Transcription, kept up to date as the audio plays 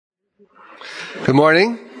Good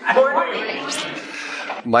morning.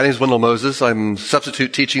 My name is Wendell Moses. I'm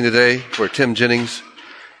substitute teaching today for Tim Jennings.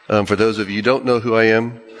 For those of you who don't know who I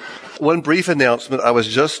am, one brief announcement. I was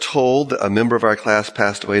just told that a member of our class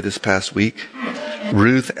passed away this past week,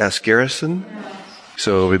 Ruth Askerison.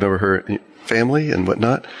 So remember her family and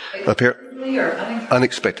whatnot. Apparently or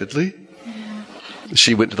unexpectedly.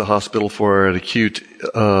 She went to the hospital for an acute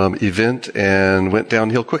event and went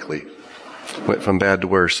downhill quickly. Went from bad to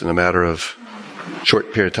worse in a matter of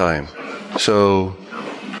short period of time. So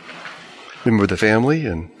remember the family,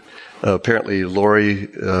 and apparently Lori,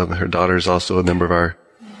 her daughter, is also a member of our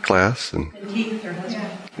class, and Keith, her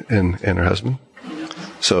husband, and her husband.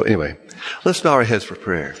 So anyway, let's bow our heads for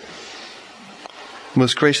prayer.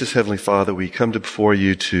 Most gracious Heavenly Father, we come before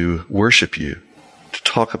you to worship you, to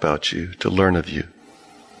talk about you, to learn of you.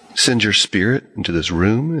 Send your Spirit into this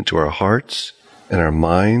room, into our hearts and our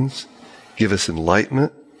minds. Give us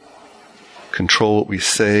enlightenment. Control what we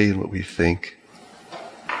say and what we think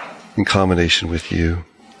in combination with you.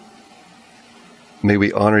 May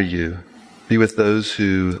we honor you. Be with those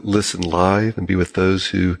who listen live and be with those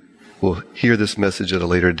who will hear this message at a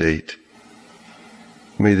later date.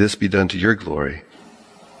 May this be done to your glory.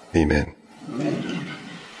 Amen.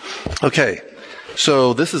 Okay,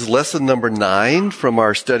 so this is lesson number 9 from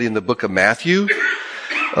our study in the book of Matthew.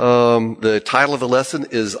 The title of the lesson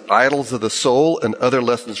is Idols of the Soul and Other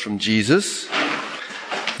Lessons from Jesus.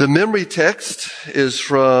 The memory text is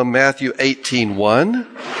from Matthew 18:1.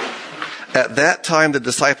 At that time, the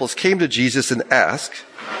disciples came to Jesus and asked,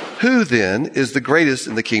 "Who then is the greatest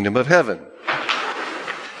in the kingdom of heaven?"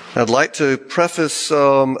 I'd like to preface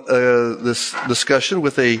this discussion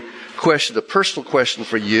with a question, a personal question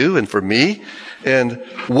for you and for me. And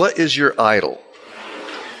what is your idol?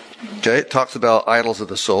 Okay, it talks about idols of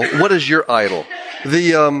the soul. What is your idol?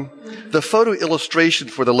 The photo illustration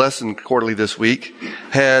for the lesson quarterly this week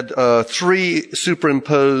had 3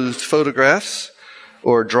 superimposed photographs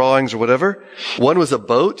or drawings or whatever. One was a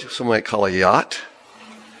boat, some might call a yacht.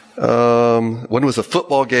 One was a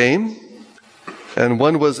football game, and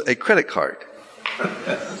one was a credit card.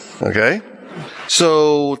 Okay?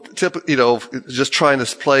 So, just trying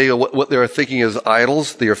to play what they're thinking is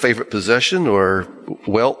idols, their favorite possession or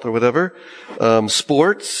wealth or whatever.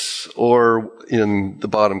 Sports, or in the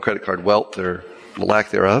bottom, credit card, wealth or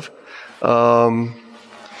lack thereof.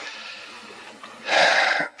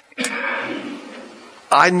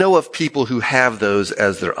 I know of people who have those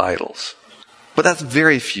as their idols, but that's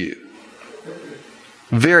very few.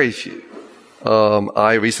 Very few.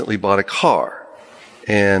 I recently bought a car.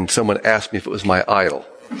 And someone asked me if it was my idol.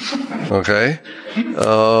 Okay?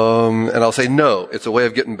 And I'll say, no, it's a way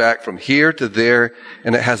of getting back from here to there,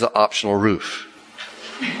 and it has an optional roof.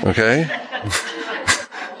 Okay?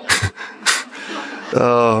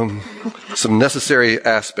 Some necessary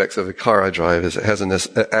aspects of the car I drive is it has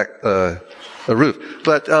a roof.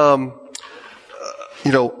 But,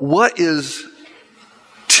 what is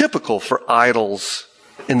typical for idols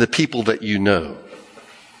in the people that you know?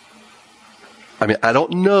 I mean, I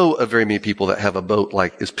don't know of very many people that have a boat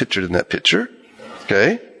like is pictured in that picture.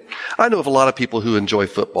 Okay? I know of a lot of people who enjoy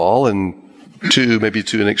football, and maybe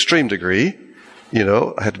to an extreme degree.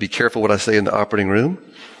 I have to be careful what I say in the operating room,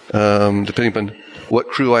 depending upon what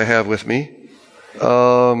crew I have with me.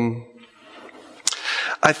 I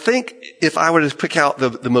think if I were to pick out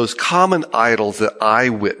the most common idols that I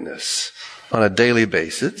witness on a daily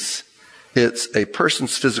basis, it's a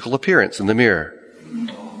person's physical appearance in the mirror.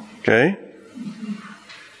 Okay?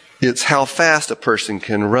 It's how fast a person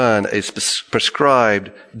can run a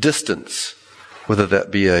prescribed distance, whether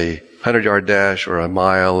that be a 100-yard dash or a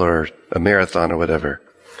mile or a marathon or whatever.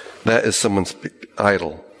 That is someone's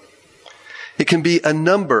idol. It can be a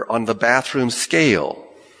number on the bathroom scale.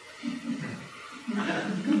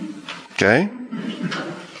 Okay?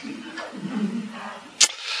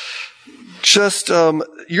 Just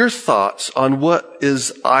your thoughts on what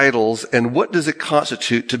is idols and what does it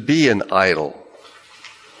constitute to be an idol?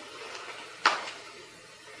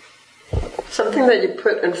 Something that you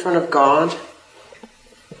put in front of God.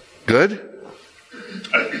 Good.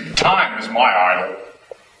 Time is my idol.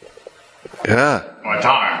 Yeah. My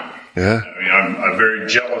time. Yeah. I very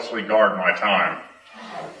jealously guard my time.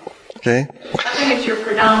 Okay. I think it's your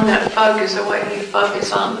predominant focus, or what you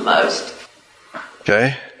focus on the most.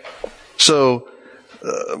 Okay. So,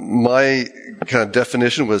 my kind of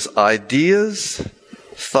definition was ideas,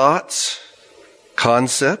 thoughts,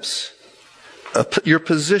 concepts, your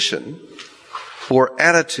position, or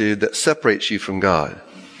attitude that separates you from God.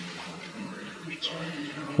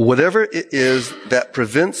 Whatever it is that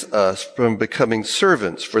prevents us from becoming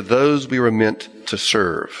servants for those we were meant to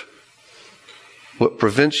serve. what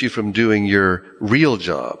prevents you from doing your real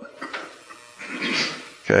job.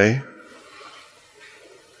 Okay?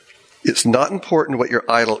 It's not important what your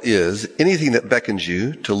idol is. Anything that beckons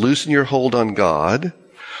you to loosen your hold on God,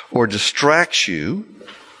 or distracts you,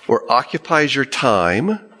 or occupies your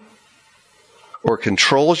time, or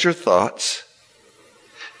controls your thoughts,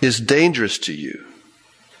 is dangerous to you.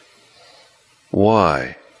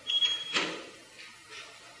 Why?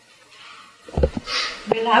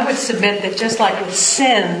 Well, I would submit that just like with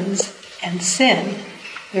sins and sin,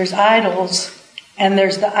 there's idols and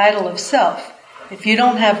there's the idol of self. If you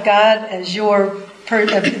don't have God as your,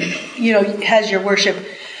 has your worship,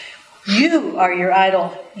 you are your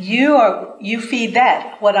idol. You feed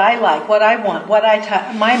that. What I like, what I want,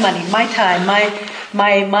 my money, my time, my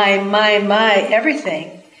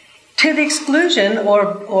everything, to the exclusion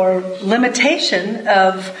or limitation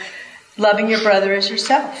of loving your brother as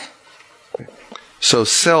yourself. So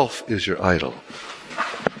self is your idol.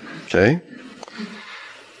 Okay?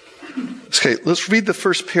 Okay, let's read the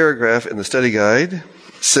first paragraph in the study guide.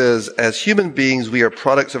 It says, as human beings, we are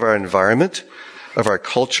products of our environment, of our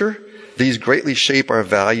culture. These greatly shape our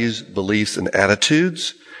values, beliefs, and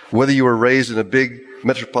attitudes. Whether you were raised in a big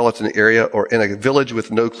metropolitan area or in a village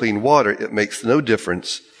with no clean water, it makes no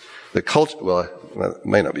difference. The culture, well, it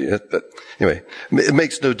may not be it, but anyway, it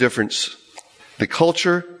makes no difference. The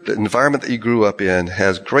culture, the environment that you grew up in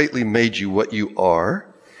has greatly made you what you are.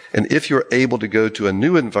 And if you're able to go to a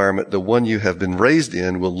new environment, the one you have been raised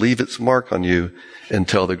in will leave its mark on you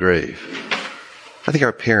until the grave. I think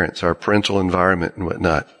our parents, our parental environment and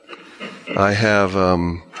whatnot. I have,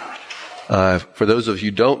 for those of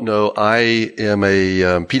you who don't know, I am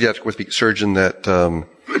a pediatric orthopedic surgeon that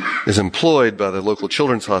is employed by the local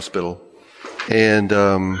children's hospital. And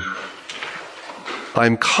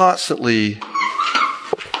I'm constantly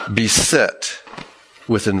beset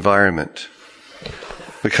with environment.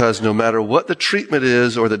 Because no matter what the treatment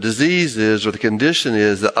is or the disease is or the condition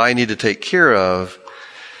is that I need to take care of,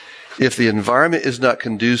 if the environment is not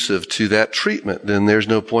conducive to that treatment, then there's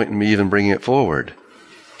no point in me even bringing it forward.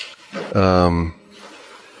 I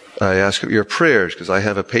ask your prayers because I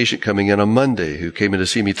have a patient coming in on Monday who came in to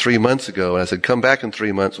see me 3 months ago, and I said, come back in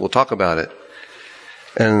 3 months, we'll talk about it.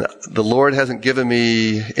 And the Lord hasn't given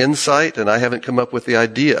me insight, and I haven't come up with the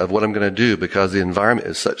idea of what I'm going to do because the environment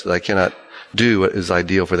is such that I cannot do what is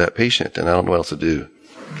ideal for that patient, and I don't know what else to do.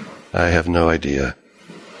 I have no idea.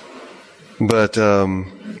 But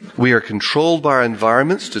we are controlled by our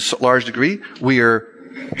environments to a large degree. We are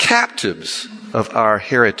captives of our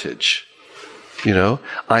heritage. You know,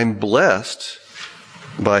 I'm blessed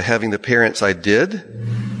by having the parents I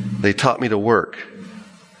did. They taught me to work.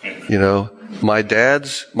 You know, my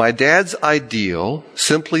dad's ideal,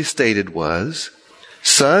 simply stated, was,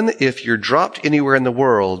 son, if you're dropped anywhere in the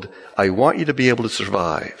world, I want you to be able to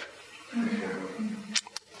survive.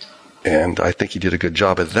 And I think he did a good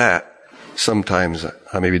job of that. Sometimes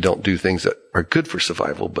I maybe don't do things that are good for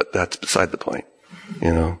survival, but that's beside the point,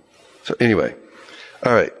 you know. So anyway,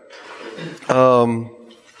 all right.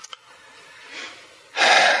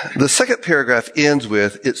 The second paragraph ends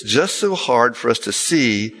with, it's just so hard for us to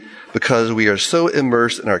see because we are so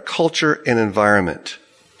immersed in our culture and environment.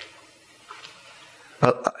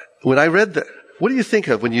 When I read that, what do you think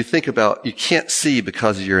of when you think about you can't see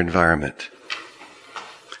because of your environment?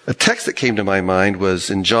 A text that came to my mind was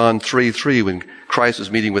in John 3:3 when Christ was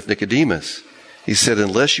meeting with Nicodemus. He said,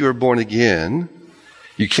 unless you are born again,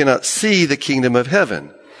 you cannot see the kingdom of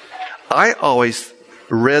heaven. I always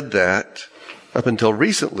read that up until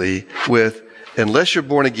recently with, unless you're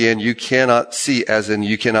born again, you cannot see, as in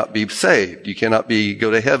you cannot be saved. You cannot go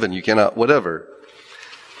to heaven. You cannot whatever.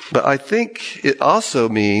 But I think it also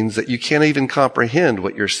means that you can't even comprehend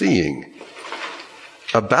what you're seeing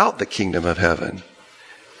about the kingdom of heaven.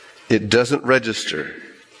 It doesn't register.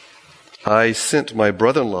 I sent my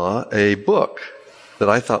brother-in-law a book that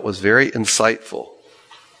I thought was very insightful.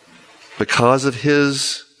 Because of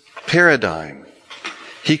his paradigm,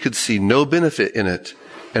 he could see no benefit in it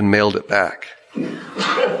and mailed it back. I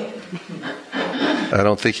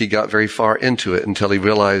don't think he got very far into it until he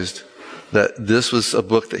realized that this was a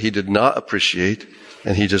book that he did not appreciate,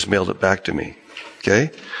 and he just mailed it back to me.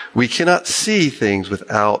 Okay? We cannot see things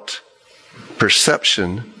without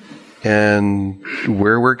perception and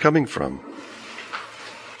where we're coming from.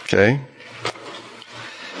 Okay?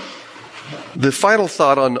 The final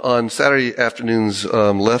thought on Saturday afternoon's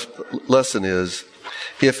lesson is,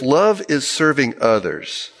 if love is serving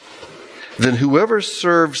others, then whoever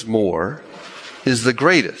serves more is the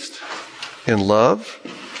greatest in love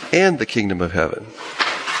and the kingdom of heaven.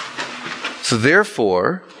 So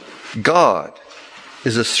therefore, God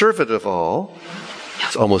is a servant of all,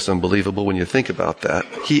 It's almost unbelievable when you think about that.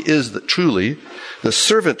 He is truly the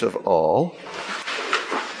servant of all.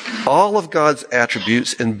 All of God's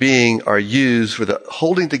attributes and being are used for the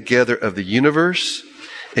holding together of the universe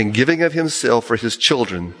and giving of himself for his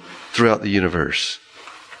children throughout the universe.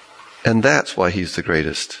 And that's why he's the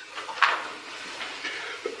greatest.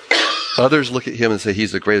 Others look at him and say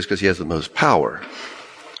he's the greatest because he has the most power.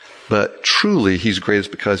 But truly, he's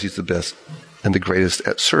greatest because he's the best and the greatest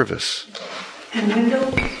at service. And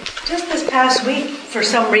Wendell, just this past week, for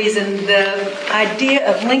some reason, the idea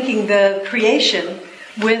of linking the creation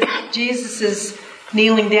with Jesus'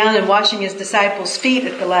 kneeling down and washing his disciples' feet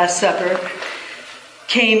at the Last Supper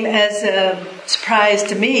came as a surprise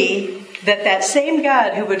to me, that same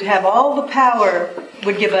God who would have all the power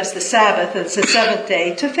would give us the Sabbath, it's the seventh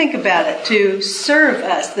day, to think about it, to serve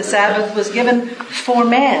us. The Sabbath was given for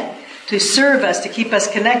man, to serve us, to keep us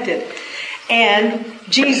connected. And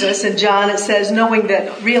Jesus, in John, it says,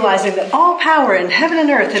 realizing that all power in heaven and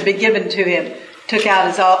earth had been given to him, took out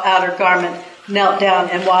his outer garment, knelt down,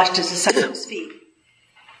 and washed his disciples' feet.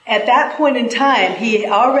 At that point in time, he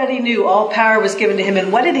already knew all power was given to him.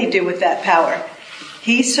 And what did he do with that power?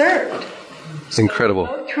 He served. Incredible.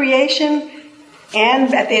 So both creation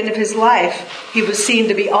and at the end of his life, he was seen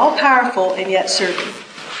to be all powerful and yet serving.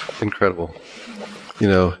 Incredible.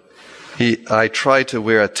 I tried to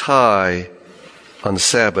wear a tie on the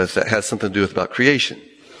Sabbath that has something to do with about creation.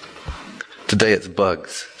 Today it's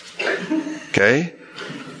bugs. Okay?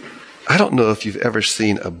 I don't know if you've ever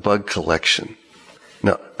seen a bug collection.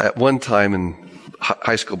 Now, at one time in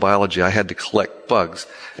high school biology, I had to collect bugs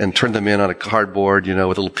and turn them in on a cardboard, with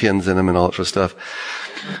little pins in them and all that sort of stuff.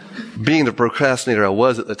 Being the procrastinator I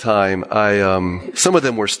was at the time, some of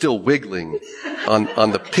them were still wiggling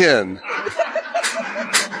on the pin.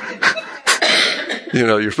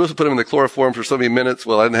 You're supposed to put them in the chloroform for so many minutes.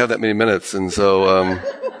 Well, I didn't have that many minutes, and so.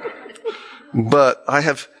 But I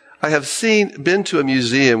have been to a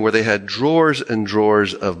museum where they had drawers and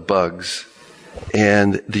drawers of bugs,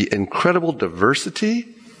 and the incredible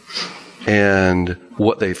diversity and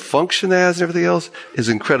what they function as and everything else is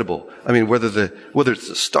incredible. I mean, whether it's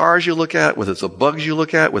the stars you look at, whether it's the bugs you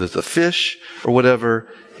look at, whether it's the fish or whatever,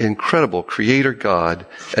 incredible creator God.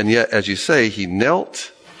 And yet, as you say, he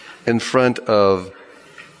knelt in front of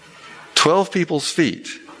 12 people's feet,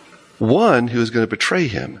 one who is going to betray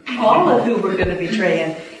him. All of who were going to betray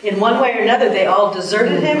him. In one way or another, they all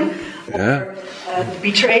deserted him, or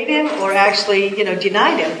betrayed him, or actually,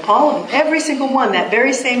 denied him. All of them, every single one, that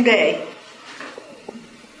very same day.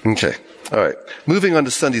 Okay, all right. Moving on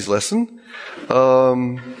to Sunday's lesson.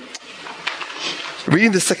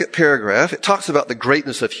 Reading the second paragraph, it talks about the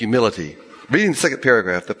greatness of humility. Reading the second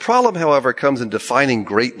paragraph, the problem, however, comes in defining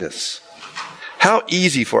greatness. How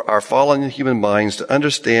easy for our fallen human minds to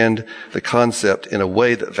understand the concept in a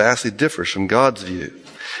way that vastly differs from God's view.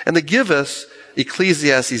 And they give us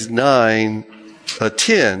Ecclesiastes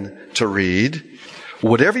 9:10 to read,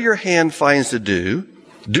 "Whatever your hand finds to do,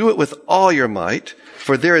 do it with all your might,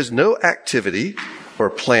 for there is no activity or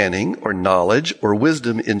planning or knowledge or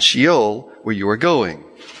wisdom in Sheol where you are going,"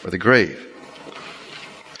 or the grave.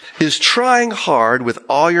 Is trying hard with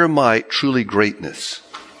all your might truly greatness?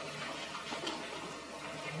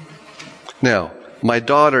 Now, my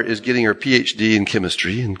daughter is getting her PhD in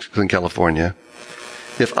chemistry in California.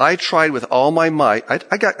 If I tried with all my might,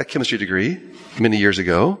 I got a chemistry degree many years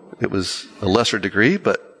ago. It was a lesser degree,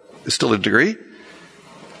 but it's still a degree.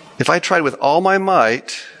 If I tried with all my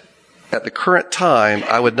might, at the current time,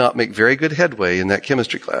 I would not make very good headway in that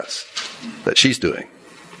chemistry class that she's doing.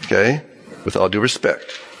 Okay? With all due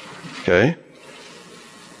respect. Okay?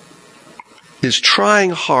 Is trying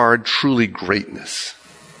hard truly greatness?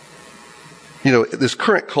 This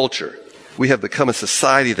current culture, we have become a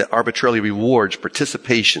society that arbitrarily rewards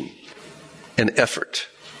participation and effort.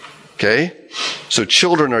 Okay? So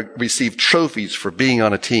children receive trophies for being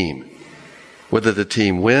on a team. Whether the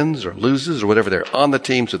team wins or loses or whatever, they're on the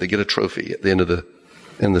team, so they get a trophy at the end of the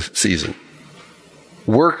season.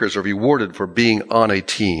 Workers are rewarded for being on a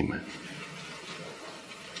team.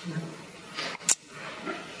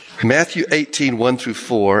 Matthew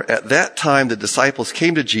 18:1-4, at that time the disciples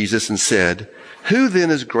came to Jesus and said, "Who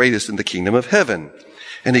then is greatest in the kingdom of heaven?"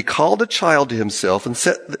 And he called a child to himself and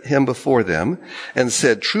set him before them and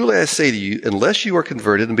said, "Truly I say to you, unless you are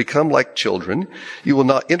converted and become like children, you will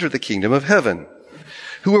not enter the kingdom of heaven.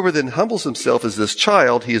 Whoever then humbles himself as this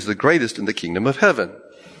child, he is the greatest in the kingdom of heaven."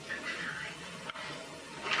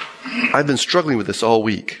 I've been struggling with this all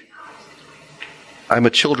week. I'm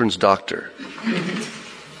a children's doctor.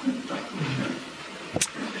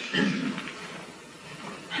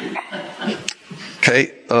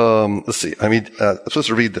 Okay, let's see. I'm supposed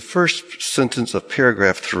to read the first sentence of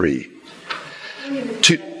paragraph 3.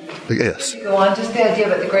 Yes. Go on, just the idea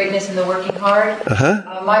about the greatness and the working hard.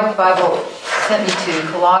 My Bible sent me to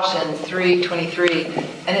Colossians 3:23,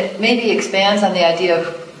 and it maybe expands on the idea of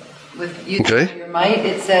with using your might.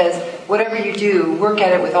 It says, whatever you do, work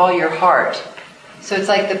at it with all your heart. So it's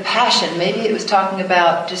like the passion. Maybe it was talking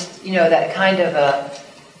about just, that kind of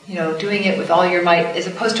doing it with all your might, as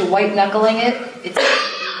opposed to white knuckling it. It's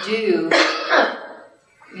what you do.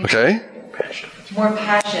 Okay. More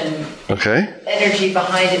passion. Okay. Energy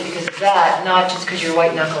behind it because of that, not just because you're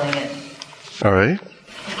white knuckling it. All right.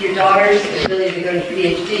 Like your daughter's ability to go to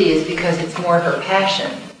PhD is because it's more her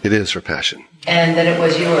passion. It is her passion. And then it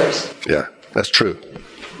was yours. Yeah, that's true.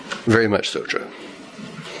 Very much so true.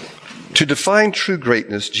 To define true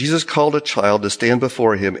greatness, Jesus called a child to stand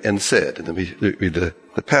before him and said, and then we read the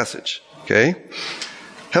passage, okay?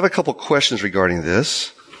 Have a couple questions regarding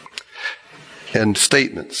this and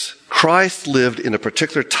statements. Christ lived in a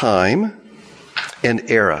particular time and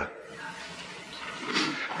era.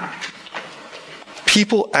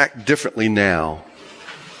 People act differently now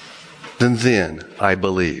than then, I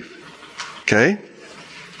believe. Okay?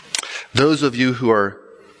 Those of you who are,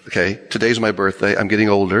 today's my birthday, I'm getting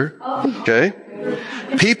older. Okay?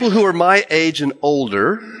 People who are my age and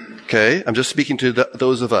older, I'm just speaking to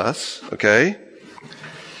those of us,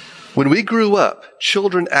 when we grew up,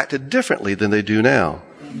 children acted differently than they do now.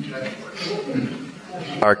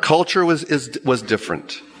 Our culture was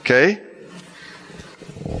different,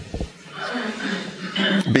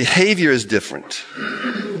 Behavior is different.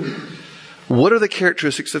 What are the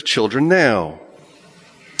characteristics of children now?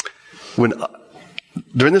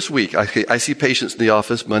 During this week, I see patients in the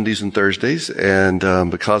office Mondays and Thursdays, and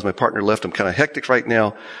because my partner left, I'm kind of hectic right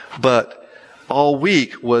now. But all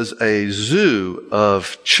week was a zoo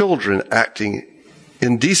of children acting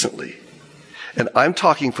indecently. And I'm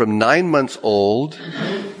talking from 9 months old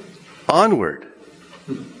onward.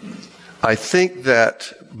 I think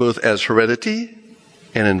that both as heredity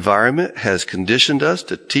and environment has conditioned us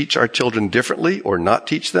to teach our children differently or not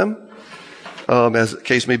teach them, as the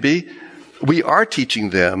case may be. We are teaching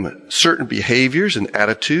them certain behaviors and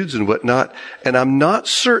attitudes and whatnot, and I'm not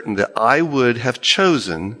certain that I would have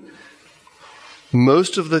chosen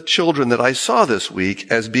most of the children that I saw this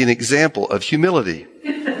week as being an example of humility.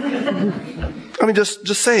 I mean,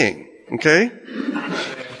 just saying,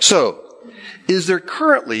 So, is there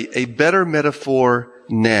currently a better metaphor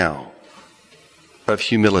now of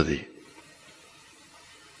humility?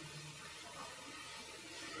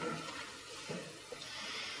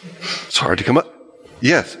 It's hard to come up.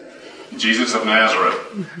 Yes. Jesus of Nazareth.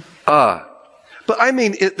 But I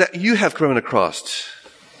mean that you have come across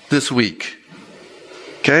this week.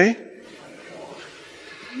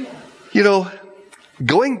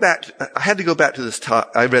 Going back, I had to go back to this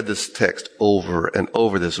I read this text over and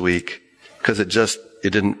over this week because it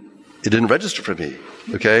didn't register for me.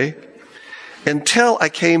 Until I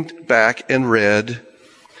came back and read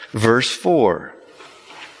verse 4.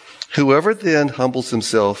 Whoever then humbles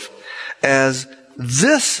himself as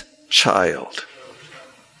this child,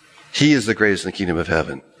 he is the greatest in the kingdom of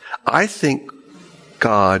heaven. I think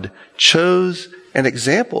God chose an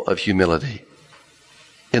example of humility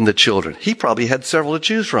in the children. He probably had several to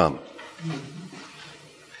choose from.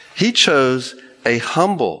 He chose a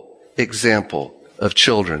humble example of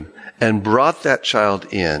children and brought that child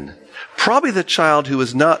in. Probably the child who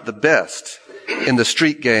was not the best in the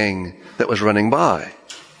street gang that was running by.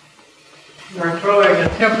 Or throwing a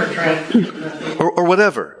temper tantrum. Or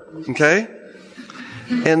whatever.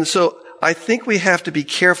 And so I think we have to be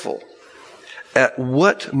careful at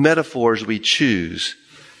what metaphors we choose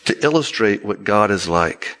to illustrate what God is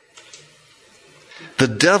like. The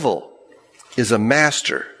devil is a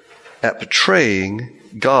master at portraying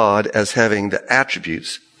God as having the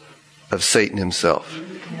attributes of Satan himself.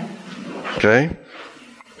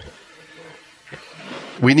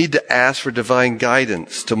 We need to ask for divine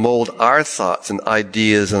guidance to mold our thoughts and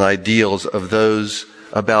ideas and ideals of those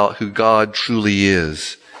about who God truly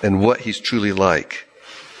is and what he's truly like.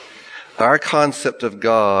 Our concept of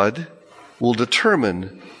God will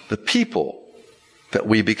determine the people that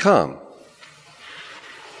we become.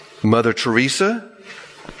 Mother Teresa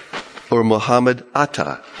or Muhammad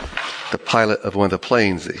Atta, the pilot of one of the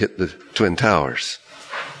planes that hit the Twin Towers.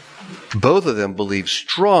 Both of them believed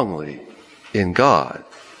strongly in God.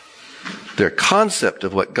 Their concept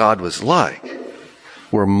of what God was like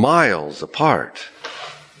were miles apart.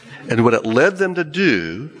 And what it led them to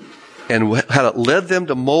do and how it led them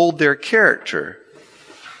to mold their character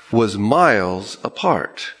was miles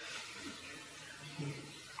apart.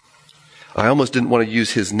 I almost didn't want to use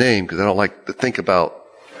his name because I don't like to think about,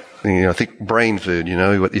 think brain food,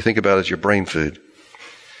 what you think about is your brain food.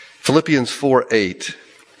 Philippians 4:8.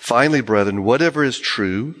 Finally, brethren, whatever is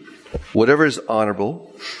true, whatever is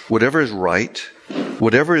honorable, whatever is right,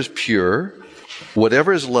 whatever is pure,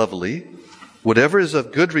 whatever is lovely, whatever is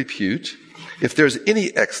of good repute, if there's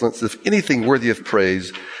any excellence, if anything worthy of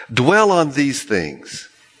praise, dwell on these things.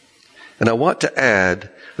 And I want to add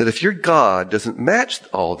that if your God doesn't match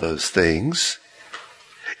all those things,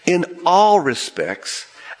 in all respects,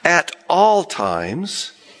 at all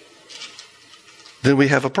times, then we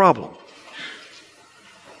have a problem.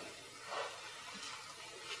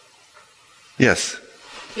 Yes?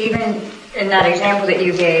 Even in that example that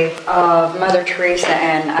you gave of Mother Teresa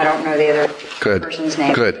and I don't know the other person's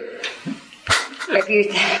name. Good. If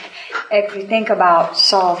you think about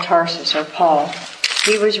Saul of Tarsus or Paul,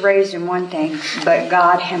 he was raised in one thing, but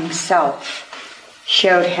God himself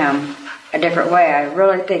showed him a different way. I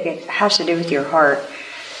really think it has to do with your heart,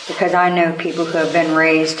 because I know people who have been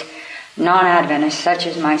raised non-Adventist, such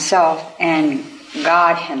as myself, and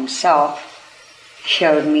God himself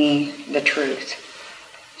showed me the truth.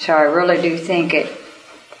 So I really do think it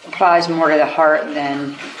applies more to the heart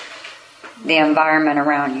than the environment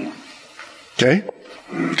around you. Okay,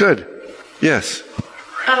 good. Yes.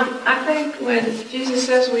 I think when Jesus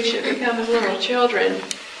says we should become as little children,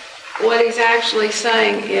 what he's actually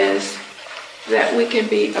saying is that we can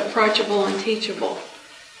be approachable and teachable,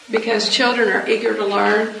 because children are eager to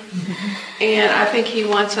learn, and I think he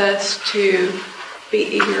wants us to be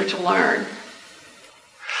eager to learn.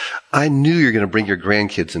 I knew you were going to bring your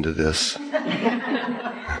grandkids into this.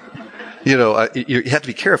 You have to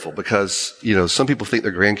be careful because, some people think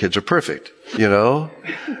their grandkids are perfect,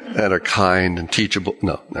 and are kind and teachable.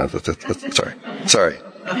 No, that's sorry.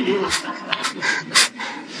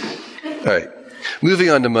 All right. Moving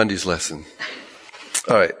on to Monday's lesson.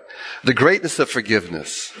 All right. The greatness of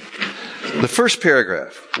forgiveness. The first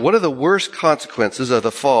paragraph. One of the worst consequences of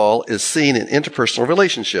the fall is seen in interpersonal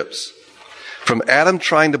relationships. From Adam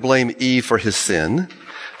trying to blame Eve for his sin,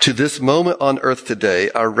 to this moment on earth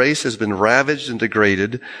today, our race has been ravaged and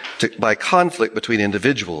degraded by conflict between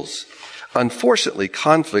individuals. Unfortunately,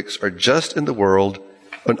 conflicts are not just in the world,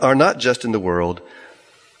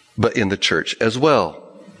 but in the church as well.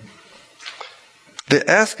 They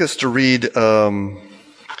ask us to read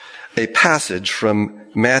a passage from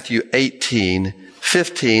Matthew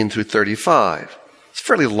 18:15 through 35. It's a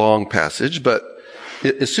fairly long passage, but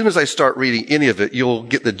as soon as I start reading any of it, you'll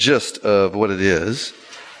get the gist of what it is.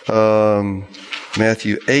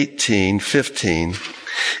 Matthew 18:15.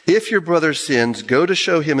 If your brother sins, go to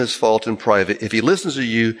show him his fault in private. If he listens to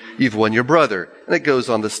you, you've won your brother. And it goes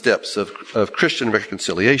on the steps of Christian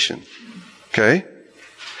reconciliation. Okay?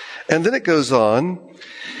 And then it goes on.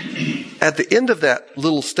 At the end of that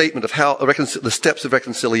little statement of how the steps of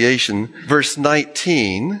reconciliation, verse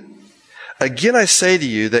 19, again I say to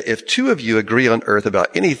you that if two of you agree on earth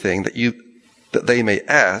about anything that they may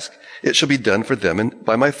ask, it shall be done for them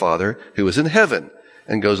by my Father who is in heaven.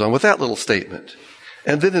 And goes on with that little statement.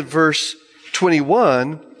 And then in verse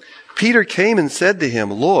 21, Peter came and said to him,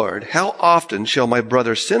 Lord, how often shall my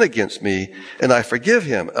brother sin against me and I forgive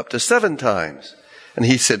him? Up to 7 times. And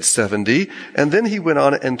he said 70. And then he went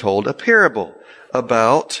on and told a parable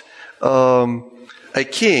about a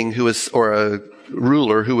king or a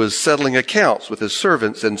ruler who was settling accounts with his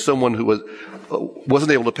servants, and someone who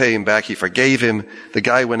wasn't able to pay him back. He forgave him. The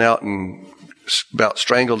guy went out and about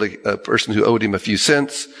strangled a person who owed him a few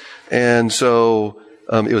cents. And so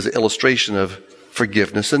it was an illustration of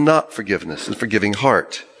forgiveness and not forgiveness, and forgiving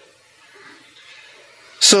heart.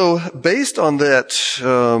 So based on that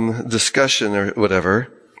discussion or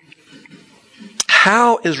whatever,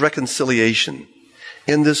 how is reconciliation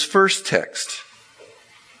in this first text,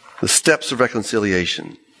 the steps of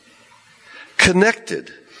reconciliation,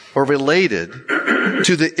 connected or related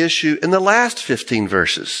to the issue in the last 15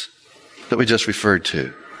 verses that we just referred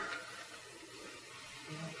to?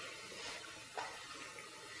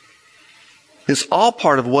 It's all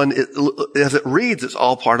part of one, as it reads, it's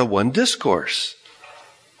all part of one discourse.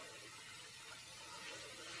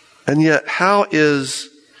 And yet, how is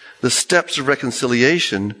the steps of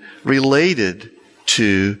reconciliation related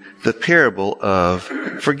to the parable of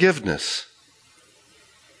forgiveness?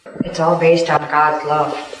 It's all based on God's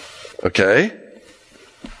love. Okay.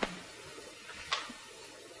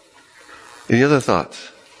 Any other thoughts?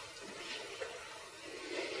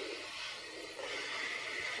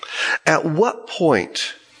 At what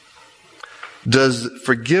point does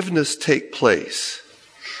forgiveness take place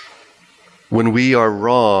when we are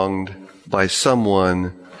wronged by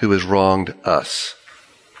someone who has wronged us?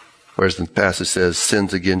 whereas the passage says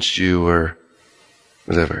sins against you or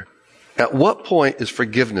whatever. At what point is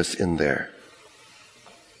forgiveness in there?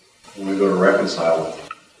 When we go to reconcile with them.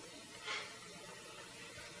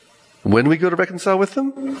 When we go to reconcile with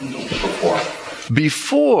them?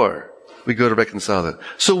 Before we go to reconcile them.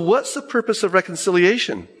 So what's the purpose of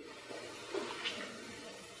reconciliation?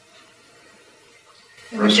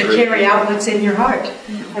 To carry out what's in your heart.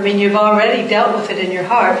 I mean, you've already dealt with it in your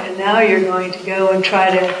heart, and now you're going to go and try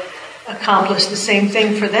to accomplish the same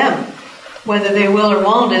thing for them. Whether they will or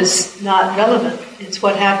won't is not relevant. It's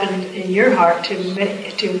what happened in your heart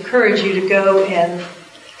to encourage you to go and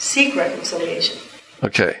seek reconciliation.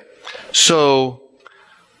 Okay. So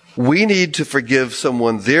we need to forgive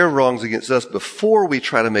someone their wrongs against us before we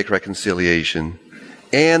try to make reconciliation,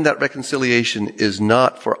 and that reconciliation is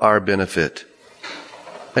not for our benefit.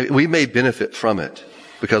 I mean, we may benefit from it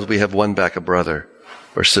because we have won back a brother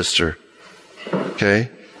or sister. Okay?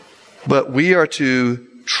 But we are to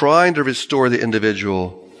trying to restore the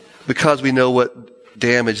individual because we know what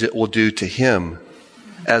damage it will do to him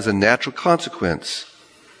as a natural consequence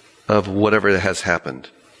of whatever has happened.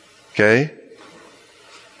 Okay?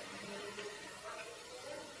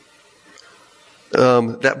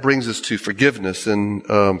 That brings us to forgiveness. And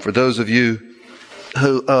for those of you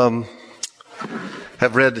who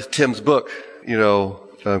have read Tim's book,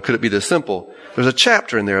 could it be this simple? There's a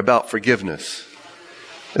chapter in there about forgiveness.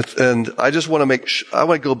 And I just want to I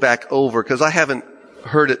want to go back over, because I haven't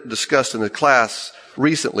heard it discussed in the class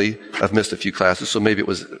recently. I've missed a few classes, so maybe it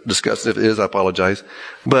was discussed. If it is, I apologize.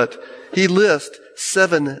 But he lists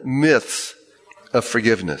 7 myths of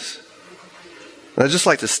forgiveness. And I'd just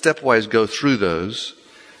like to stepwise go through those.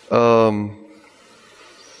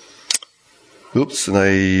 Oops, and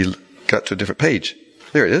I got to a different page.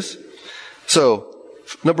 There it is. So,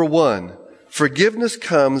 number 1, forgiveness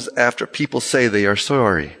comes after people say they are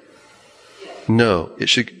sorry. No,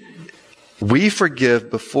 we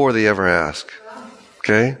forgive before they ever ask.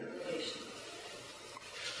 Okay?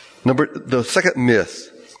 The second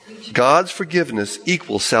myth, God's forgiveness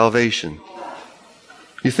equals salvation.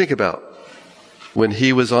 You think about when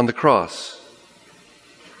he was on the cross,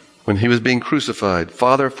 when he was being crucified,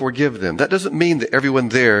 Father, forgive them. That doesn't mean that everyone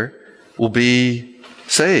there will be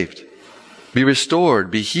saved, be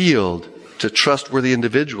restored, be healed to trustworthy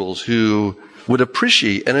individuals who would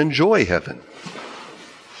appreciate and enjoy heaven.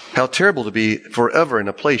 How terrible to be forever in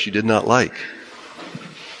a place you did not like.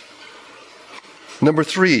 Number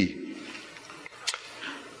 3,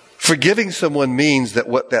 forgiving someone means that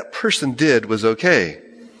what that person did was okay.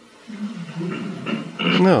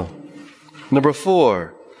 No. Number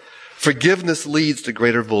 4, forgiveness leads to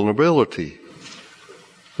greater vulnerability.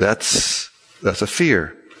 That's a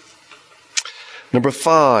fear. Number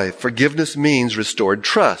 5, forgiveness means restored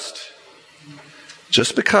trust.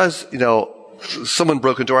 Just because, someone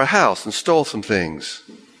broke into our house and stole some things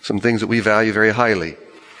that we value very highly.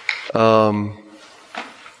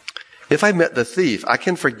 If I met the thief, I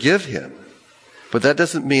can forgive him, but that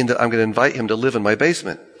doesn't mean that I'm going to invite him to live in my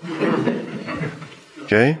basement.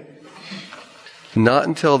 Okay? Not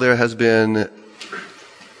until there has been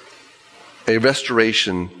a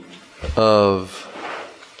restoration of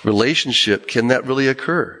relationship can that really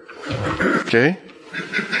occur. Okay?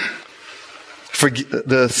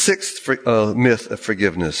 The 6th myth of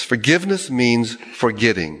forgiveness. Forgiveness means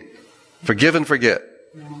forgetting. Forgive and forget.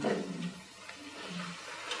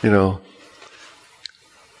 A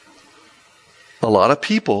lot of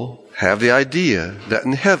people have the idea that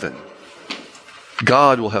in heaven,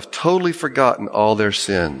 God will have totally forgotten all their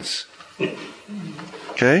sins.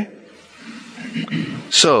 Okay?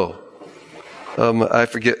 So, I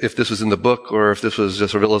forget if this was in the book or if this was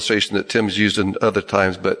just an illustration that Tim's used in other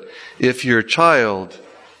times, but if your child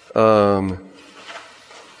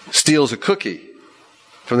steals a cookie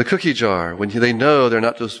from the cookie jar when they know they're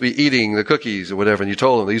not supposed to be eating the cookies or whatever, and you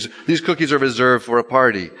told them these cookies are reserved for a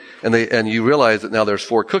party, and you realize that now there's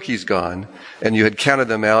 4 cookies gone, and you had counted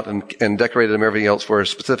them out and decorated them everything else for a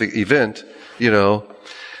specific event,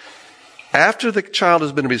 after the child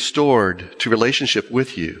has been restored to relationship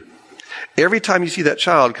with you, every time you see that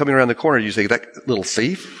child coming around the corner, you say, that little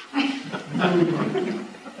thief?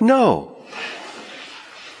 No.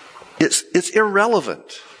 It's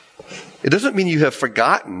irrelevant. It doesn't mean you have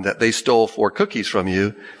forgotten that they stole 4 cookies from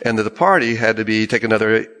you and that the party had to take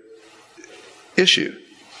another issue.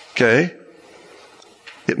 Okay?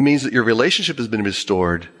 It means that your relationship has been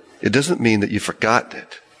restored. It doesn't mean that you've forgotten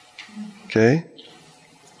it. Okay?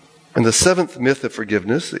 And the 7th myth of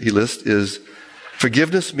forgiveness that he lists is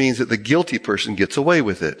forgiveness means that the guilty person gets away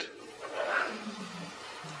with it.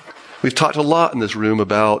 We've talked a lot in this room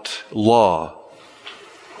about law.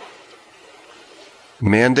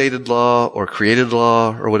 mandated law or created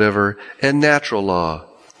law or whatever, and natural law.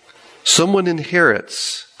 Someone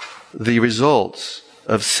inherits the results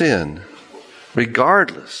of sin,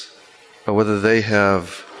 regardless of whether they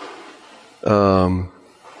have been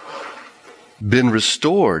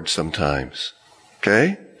restored sometimes.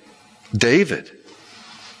 Okay? David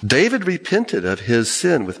repented of his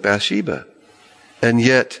sin with Bathsheba, and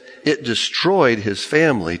yet it destroyed his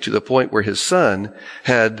family to the point where his son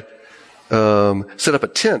had set up a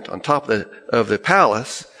tent on top of the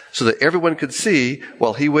palace so that everyone could see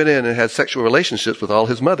while he went in and had sexual relationships with all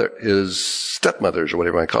his stepmothers or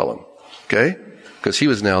whatever I call them. Okay? Because he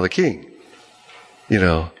was now the king.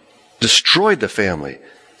 Destroyed the family.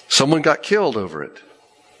 Someone got killed over it.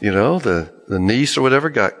 The niece or whatever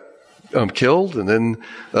got killed, and then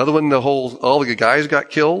the other one, all the guys got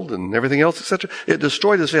killed and everything else, etc. It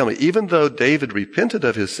destroyed his family. Even though David repented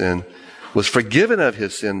of his sin, was forgiven of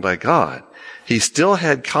his sin by God, he still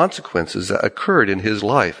had consequences that occurred in his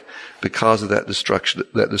life because of that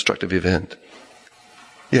destructive event.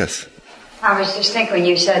 Yes? I was just thinking when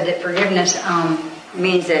you said that forgiveness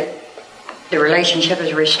means that the relationship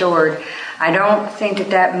is restored. I don't think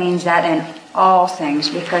that means that in all things,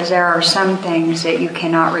 because there are some things that you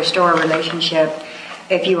cannot restore a relationship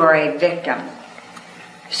if you are a victim.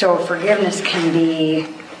 So forgiveness can be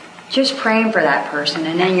just praying for that person,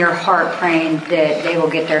 and in your heart praying that they will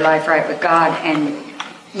get their life right with God, and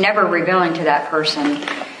never revealing to that person,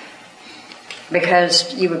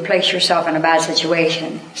 because you would place yourself in a bad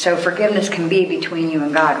situation. So forgiveness can be between you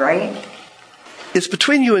and God, right? It's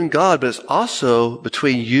between you and God, but it's also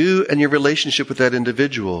between you and your relationship with that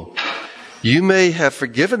individual. You may have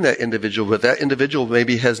forgiven that individual, but that individual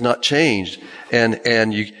maybe has not changed.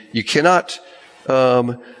 And you cannot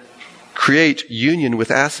create union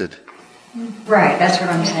with acid. Right, that's what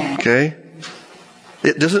I'm saying. Okay?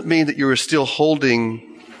 It doesn't mean that you are still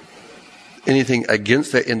holding anything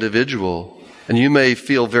against that individual. And you may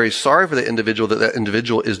feel very sorry for the individual that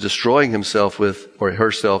individual is destroying himself with, or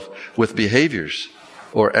herself, with behaviors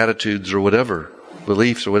or attitudes or whatever,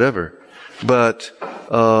 beliefs or whatever. But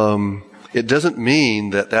it doesn't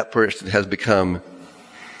mean that person has become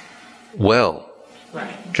well.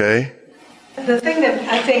 Right. Okay? The thing that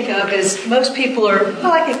I think of is most people are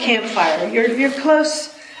like a campfire. You're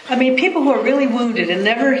close. I mean, people who are really wounded and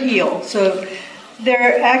never heal. So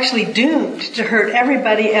they're actually doomed to hurt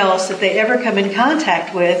everybody else that they ever come in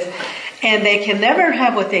contact with. And they can never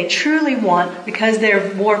have what they truly want because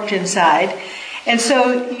they're warped inside. And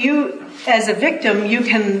so you, as a victim, you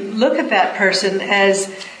can look at that person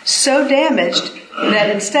as so damaged that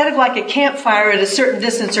instead of like a campfire at a certain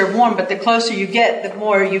distance or warm, but the closer you get, the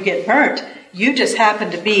more you get burnt, you just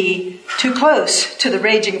happen to be too close to the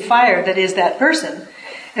raging fire that is that person.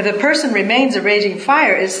 If the person remains a raging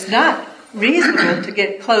fire, it's not reasonable to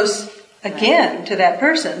get close again to that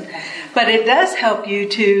person. But it does help you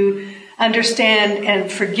to understand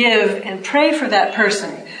and forgive and pray for that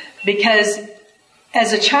person, because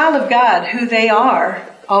as a child of God, who they are,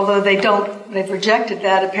 although they've rejected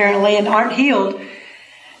that apparently and aren't healed,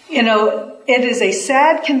 it is a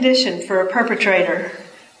sad condition for a perpetrator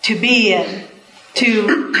to be in,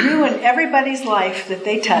 to ruin everybody's life that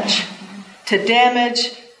they touch, to damage,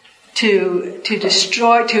 to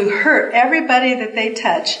destroy, to hurt everybody that they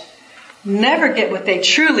touch, never get what they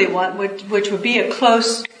truly want, which would be a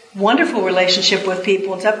close, wonderful relationship with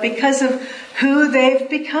people. It's because of who they've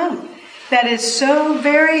become. That is so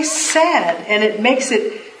very sad, and it makes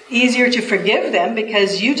it easier to forgive them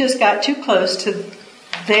because you just got too close to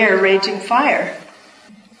their raging fire.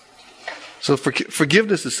 So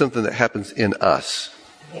forgiveness is something that happens in us,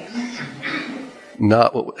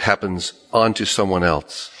 not what happens onto someone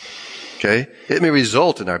else. Okay? It may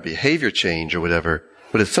result in our behavior change or whatever,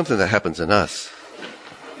 but it's something that happens in us.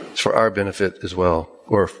 It's for our benefit as well,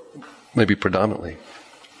 or maybe predominantly.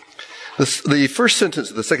 The first sentence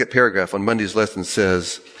of the second paragraph on Monday's lesson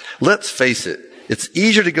says, "Let's face it, it's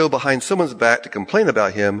easier to go behind someone's back to complain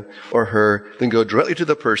about him or her than go directly to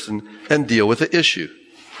the person and deal with the issue."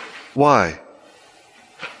 Why?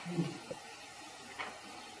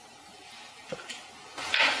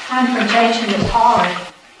 Confrontation is hard.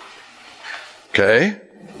 Okay.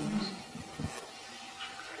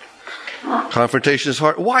 Confrontation is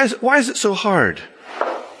hard. Why is it so hard?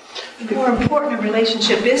 The more important a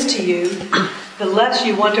relationship is to you, the less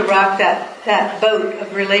you want to rock that boat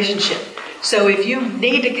of relationship. So if you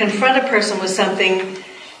need to confront a person with something,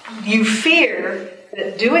 you fear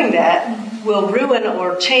that doing that will ruin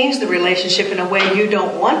or change the relationship in a way you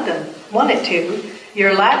don't want it to.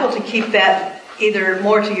 You're liable to keep that either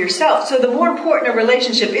more to yourself. So the more important a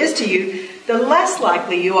relationship is to you, the less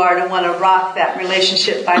likely you are to want to rock that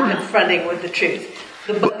relationship by confronting with the truth.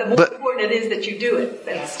 The more important it is that you do it.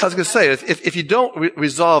 I was going to say, if you don't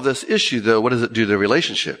resolve this issue, though, what does it do to the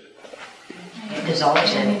relationship? It dissolves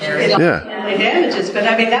it. Yeah. It damages, but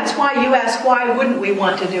I mean, that's why you ask, why wouldn't we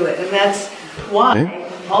want to do it? And that's why.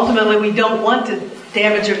 Ultimately, we don't want to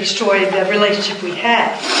damage or destroy the relationship we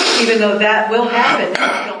have, even though that will happen if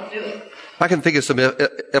we don't do it. I can think of some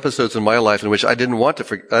episodes in my life in which I didn't want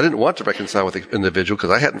to reconcile with the individual because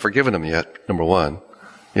I hadn't forgiven him yet, number one.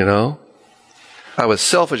 You know? I was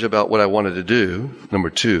selfish about what I wanted to do, number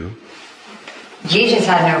two. Jesus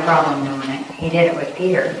had no problem doing it. He did it with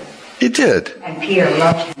Peter. He did. And Peter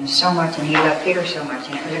loved him so much, and he loved Peter so much,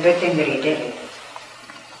 and it was a good thing that he did it.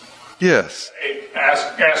 Yes.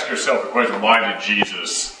 Ask yourself the question, why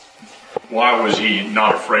was he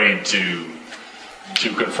not afraid to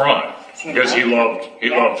confront? Because he loved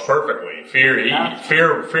perfectly.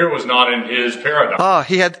 Fear was not in his paradigm.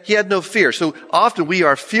 He had no fear. So often we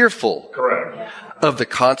are fearful. Correct. Of the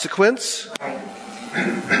consequence.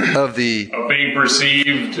 Of being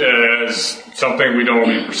perceived as something we don't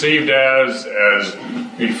want to be perceived as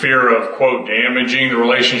the fear of, quote, damaging the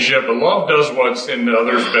relationship. But love does what's in the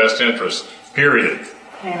other's best interest, period.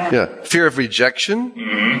 Amen. Yeah. Fear of rejection.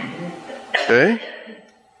 Mm-hmm. Okay.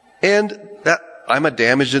 And that I'm a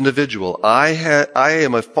damaged individual. I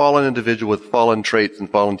am a fallen individual with fallen traits and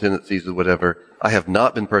fallen tendencies and whatever. I have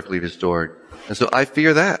not been perfectly restored. And so I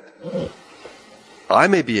fear that. I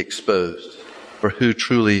may be exposed for who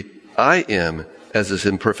truly I am as this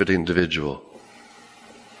imperfect individual.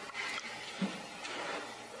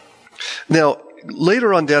 Now,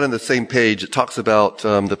 later on down in the same page, it talks about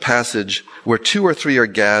the passage where 2 or 3 are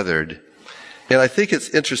gathered. And I think it's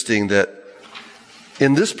interesting that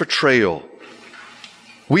in this portrayal,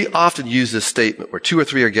 we often use this statement where 2 or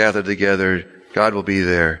 3 are gathered together, God will be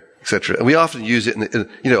there, etc. And we often use it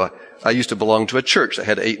I used to belong to a church that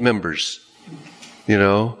had 8 members.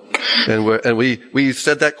 And we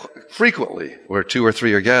said that frequently, where 2 or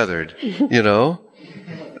 3 are gathered,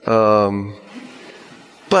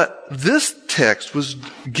 But this text was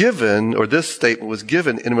given, or this statement was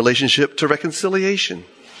given in relationship to reconciliation.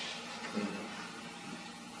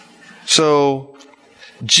 So,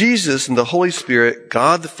 Jesus and the Holy Spirit,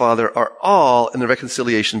 God the Father, are all in the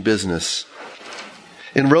reconciliation business.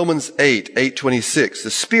 In Romans 8:26,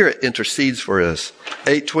 the Spirit intercedes for us.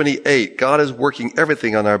 8:28, God is working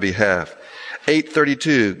everything on our behalf.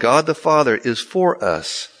 8:32, God the Father is for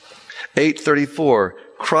us. 8:34,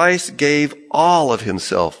 Christ gave all of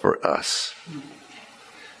himself for us.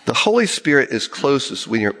 The Holy Spirit is closest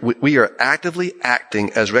when we are actively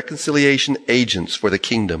acting as reconciliation agents for the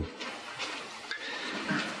kingdom.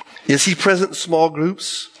 Is he present in small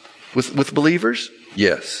groups with believers?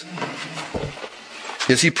 Yes.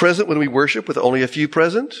 Is he present when we worship with only a few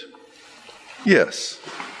present? Yes.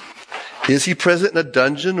 Is he present in a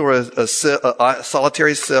dungeon or a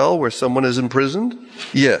solitary cell where someone is imprisoned?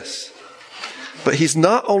 Yes. But he's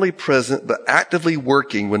not only present, but actively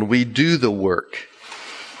working when we do the work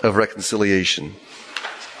of reconciliation.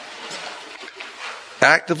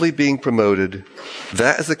 Actively being promoted,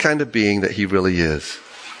 that is the kind of being that he really is.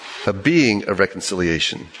 A being of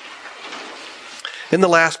reconciliation. In the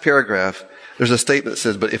last paragraph, there's a statement that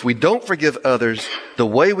says, but if we don't forgive others the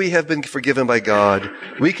way we have been forgiven by God,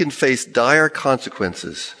 we can face dire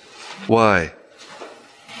consequences. Why?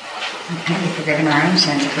 We can't be forgiven our own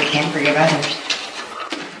sins if we can't forgive others.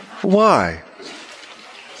 Why?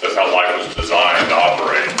 That's how life was designed to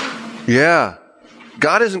operate. Yeah.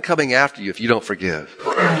 God isn't coming after you if you don't forgive.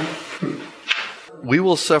 Correct. We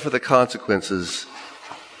will suffer the consequences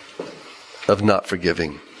of not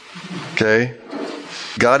forgiving. Okay?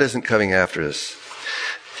 God isn't coming after us.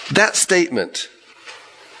 That statement,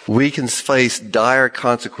 we can face dire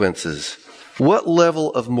consequences. What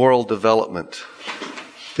level of moral development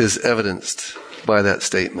is evidenced by that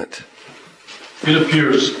statement? It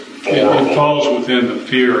appears it falls within the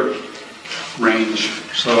fear range,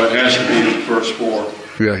 so it has to be in the first 4.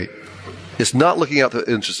 Right. It's not looking out the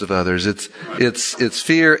interests of others. It's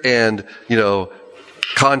fear and,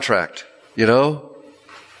 contract,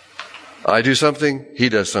 I do something, he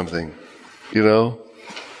does something,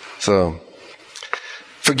 So,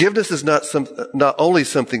 forgiveness is not only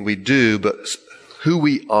something we do, but who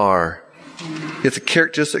we are. It's a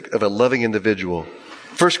characteristic of a loving individual.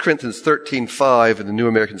 1 Corinthians 13:5 in the New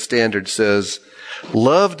American Standard says,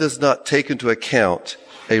 love does not take into account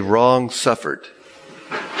a wrong suffered.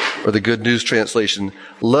 Or the Good News translation,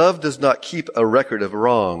 love does not keep a record of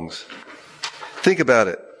wrongs. Think about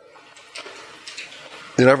it.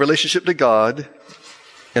 In our relationship to God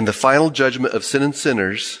and the final judgment of sin and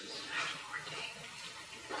sinners,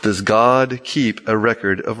 Does God keep a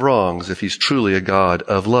record of wrongs if he's truly a God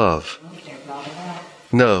of love?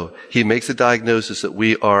 No. He makes a diagnosis that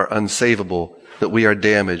we are unsavable, that we are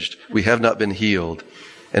damaged, we have not been healed,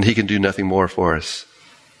 and he can do nothing more for us.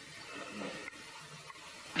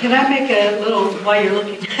 Can I make a little, while you're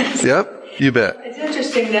looking at this? Yep, you bet. It's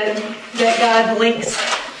interesting that God links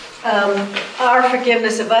our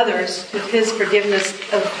forgiveness of others with his forgiveness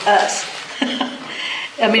of us.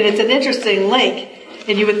 I mean, it's an interesting link.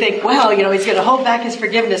 And you would think, well, he's going to hold back his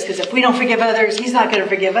forgiveness because if we don't forgive others, he's not going to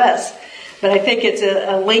forgive us. But I think it's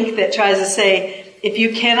a link that tries to say, if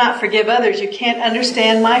you cannot forgive others, you can't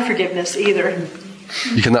understand my forgiveness either.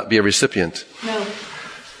 You cannot be a recipient. No.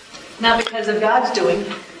 Not because of God's doing,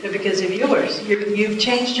 but because of yours. You've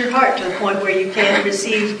changed your heart to the point where you can't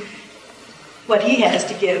receive what he has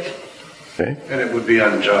to give. Okay. And it would be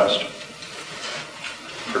unjust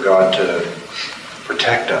for God to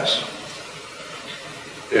protect us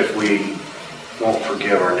if we won't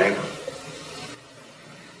forgive our neighbor.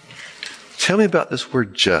 Tell me about this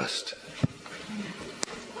word just.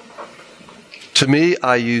 To me,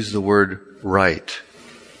 I use the word right.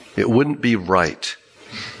 It wouldn't be right.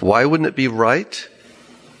 Why wouldn't it be right?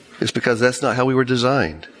 It's because that's not how we were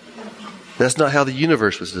designed. That's not how the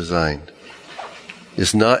universe was designed.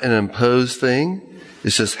 It's not an imposed thing.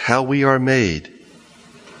 It's just how we are made,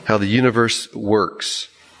 how the universe works.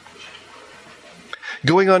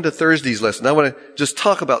 Going on to Thursday's lesson, I want to just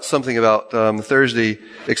talk about something about Thursday,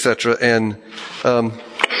 etc. And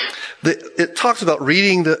it talks about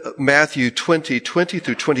reading Matthew 20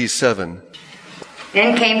 through 27.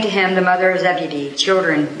 Then came to him the mother of Zebedee's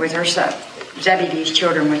children with her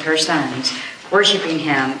sons, worshiping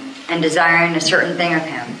him and desiring a certain thing of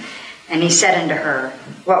him. And he said unto her,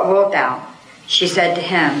 What wilt thou? She said to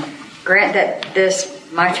him, Grant that this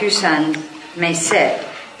my two sons may sit,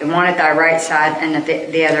 the one at thy right side and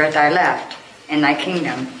the other at thy left, in thy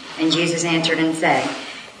kingdom. And Jesus answered and said,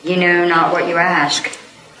 Ye know not what you ask.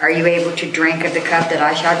 Are you able to drink of the cup that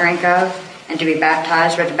I shall drink of, and to be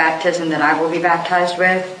baptized with the baptism that I will be baptized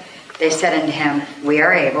with? They said unto him, We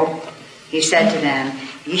are able. He said to them,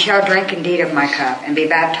 Ye shall drink indeed of my cup, and be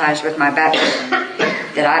baptized with my baptism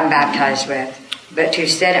that I am baptized with. But to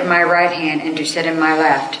sit at my right hand and to sit at my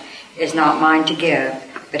left is not mine to give,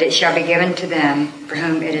 but it shall be given to them for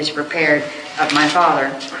whom it is prepared of my Father.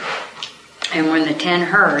 And when the 10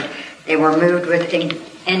 heard, they were moved with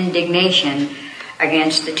indignation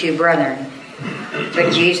against the two brethren.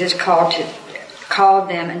 But Jesus called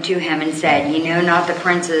them unto him and said, Ye know not the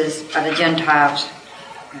princes of the Gentiles.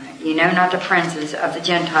 Ye know not the princes of the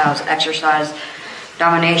Gentiles exercise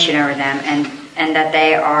domination over them, and that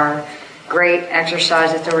they are great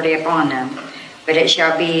exercise authority upon them. But it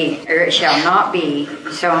shall not be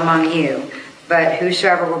so among you. But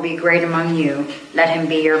whosoever will be great among you, let him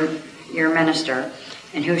be your minister.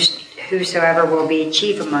 And whosoever will be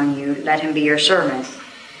chief among you, let him be your servant.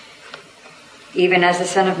 Even as the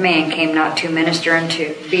Son of Man came not to be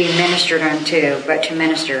ministered unto, but to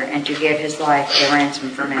minister and to give his life a ransom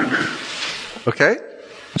for many. Okay?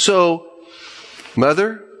 So,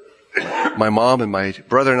 mother, my mom, and my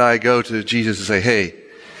brother and I go to Jesus and say, hey,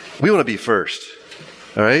 we want to be first.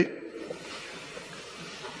 All right?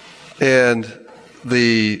 And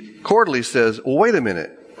the quarterly says, well, wait a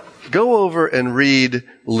minute. Go over and read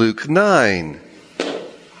Luke 9.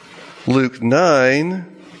 Luke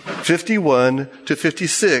 9, 51 to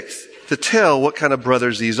 56 to tell what kind of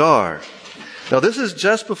brothers these are. Now, this is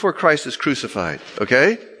just before Christ is crucified,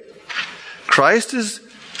 okay? Christ is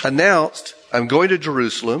announced, I'm going to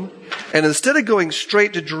Jerusalem, and instead of going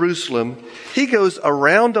straight to Jerusalem, he goes a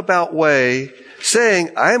roundabout way saying,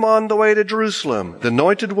 I'm on the way to Jerusalem. The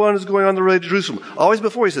anointed one is going on the way to Jerusalem. Always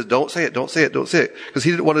before he says, don't say it, don't say it, don't say it. Because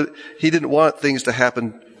he didn't want things to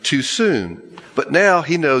happen too soon. But now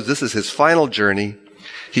he knows this is his final journey.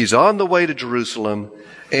 He's on the way to Jerusalem,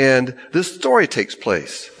 and this story takes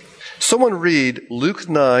place. Someone read Luke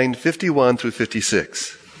 9, 51 through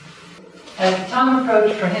 56. As the time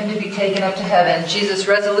approached for him to be taken up to heaven, Jesus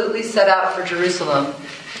resolutely set out for Jerusalem.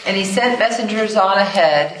 And he sent messengers on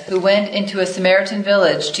ahead who went into a Samaritan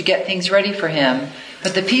village to get things ready for him.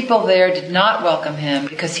 But the people there did not welcome him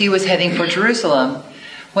because he was heading for Jerusalem.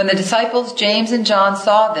 When the disciples James and John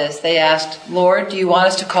saw this, they asked, Lord, do you want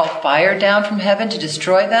us to call fire down from heaven to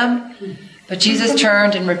destroy them? But Jesus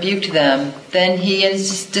turned and rebuked them. Then he and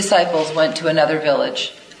his disciples went to another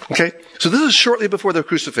village. Okay, so this is shortly before their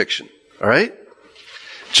crucifixion, all right?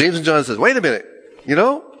 James and John says, wait a minute,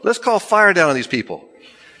 let's call fire down on these people.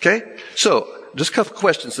 Okay, so just a couple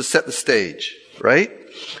questions to set the stage, right?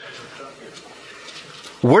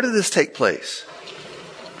 Where did this take place?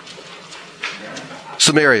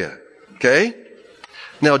 Samaria. Okay?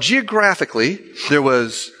 Now, geographically, there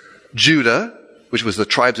was Judah, which was the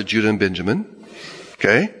tribes of Judah and Benjamin.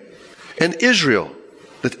 Okay? And Israel,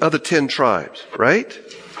 the other 10 tribes, right?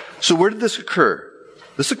 So where did this occur?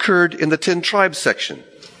 This occurred in the 10 tribes section,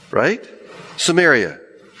 right? Samaria.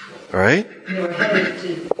 All right?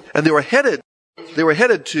 And they were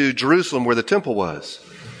headed to Jerusalem where the temple was.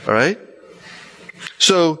 All right?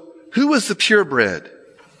 So who was the purebred?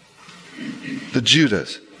 The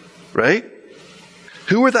Judas, right?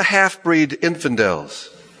 Who were the half-breed infidels?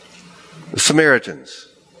 The Samaritans,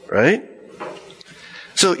 right?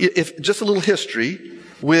 So if just a little history,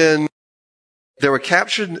 when they were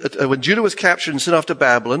captured, when Judah was captured and sent off to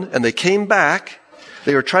Babylon, and they came back,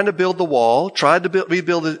 they were trying to build the wall, tried to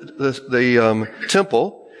rebuild the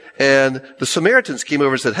temple, and the Samaritans came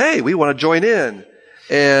over and said, "Hey, we want to join in,"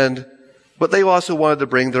 but they also wanted to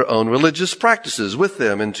bring their own religious practices with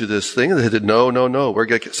them into this thing. And they said, no, we're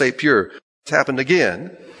going to stay pure. It's happened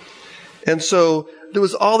again. And so there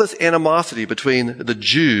was all this animosity between the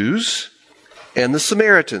Jews and the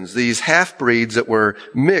Samaritans, these half-breeds that were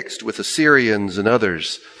mixed with Assyrians and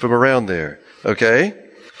others from around there. Okay?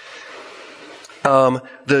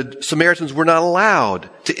 The Samaritans were not allowed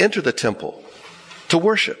to enter the temple to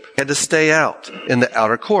worship, had to stay out in the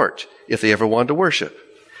outer court if they ever wanted to worship.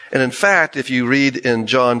 And in fact, if you read in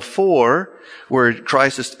John 4, where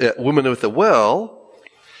Christ is a woman with the well,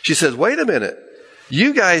 she says, "Wait a minute.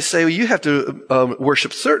 You guys say you have to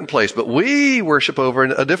worship a certain place, but we worship over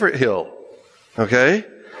in a different hill." Okay?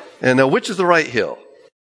 And now which is the right hill?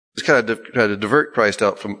 It's kind of trying to divert Christ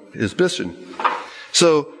out from his mission.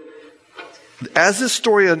 So, as this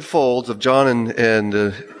story unfolds of John and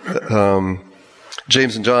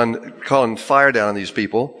James and John calling fire down on these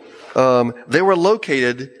people, they were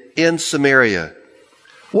located in Samaria.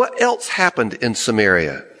 What else happened in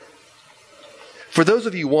Samaria? For those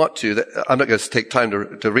of you who want to, I'm not going to take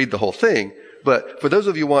time to read the whole thing, but for those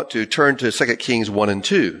of you who want to, turn to 2 Kings 1 and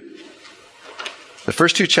 2. The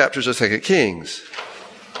first 2 chapters of 2 Kings.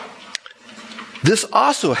 This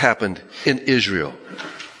also happened in Israel.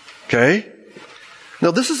 Okay?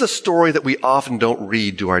 Now, this is a story that we often don't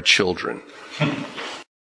read to our children.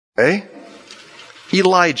 Okay?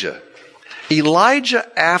 Elijah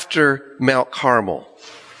after Mount Carmel.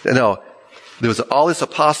 Now, there was all this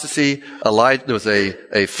apostasy. There was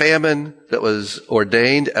a famine that was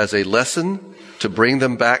ordained as a lesson to bring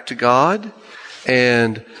them back to God.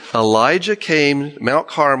 And Elijah came, Mount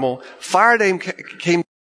Carmel, fire came,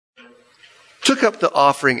 took up the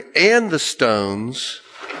offering and the stones,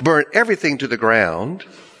 burnt everything to the ground.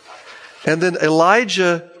 And then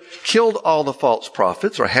Elijah killed all the false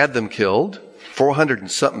prophets, or had them killed. 400 and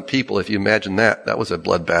something people, if you imagine that. That was a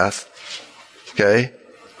bloodbath. Okay?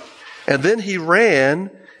 And then he ran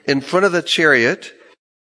in front of the chariot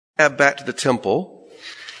back to the temple,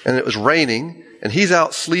 and it was raining, and he's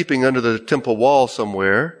out sleeping under the temple wall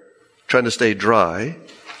somewhere, trying to stay dry,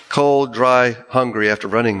 cold, dry, hungry after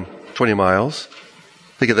running 20 miles.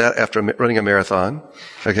 Think of that after running a marathon.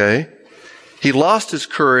 Okay? He lost his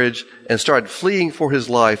courage and started fleeing for his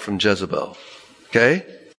life from Jezebel. Okay?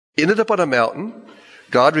 He ended up on a mountain.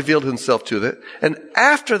 God revealed himself to it. And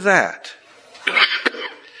after that,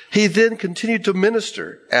 he then continued to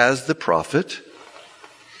minister as the prophet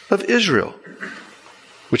of Israel,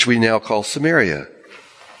 which we now call Samaria.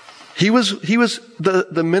 He was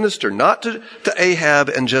the minister, not to Ahab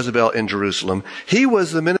and Jezebel in Jerusalem. He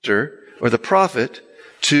was the minister, or the prophet,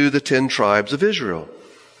 to the 10 tribes of Israel.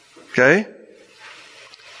 Okay?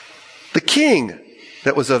 The king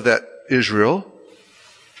that was of that Israel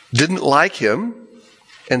didn't like him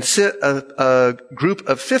and sent a group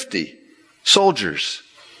of 50 soldiers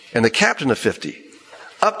and the captain of 50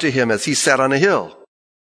 up to him as he sat on a hill.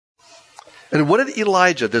 And what did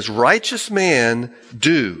Elijah, this righteous man,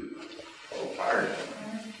 do?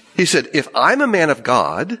 He said, if I'm a man of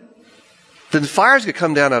God, then fire's going to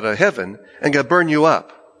come down out of heaven and going to burn you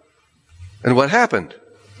up. And what happened?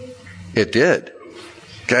 It did.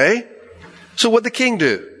 Okay? So what'd the king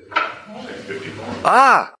do?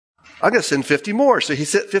 I'm going to send 50 more. So he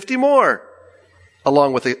sent 50 more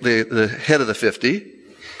along with the head of the 50.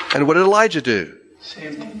 And what did Elijah do?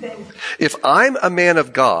 Same thing. If I'm a man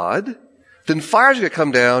of God, then fire's going to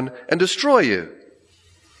come down and destroy you.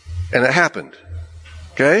 And it happened.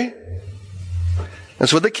 Okay? And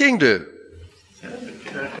so what did the king do?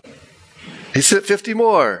 He sent 50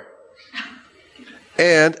 more.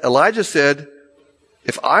 And Elijah said,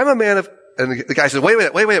 if I'm a man of... And the guy said, wait a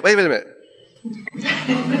minute.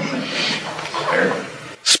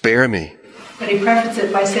 Spare me. But he prefaced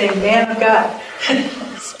it by saying, man of God.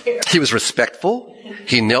 He was respectful.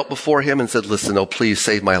 He knelt before him and said, listen, oh, please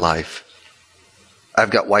save my life. I've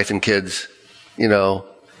got wife and kids. You know,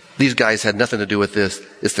 these guys had nothing to do with this.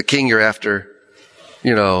 It's the king you're after.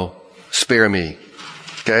 You know, spare me.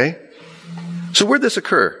 Okay? So where'd this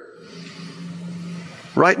occur?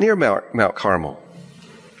 Right near Mount Carmel.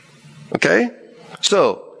 Okay?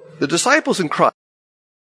 So the disciples in Christ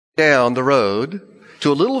down the road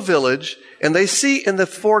to a little village, and they see in the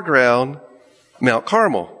foreground Mount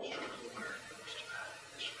Carmel.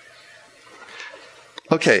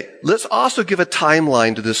 Okay, let's also give a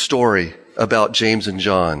timeline to this story about James and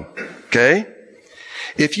John. Okay?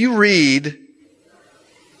 If you read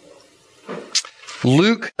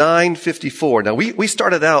Luke 9:54. Now, we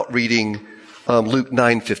started out reading Luke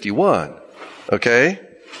 9:51. Okay?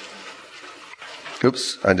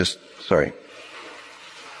 Oops, sorry.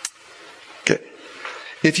 Okay.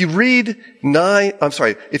 If you read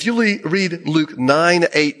Luke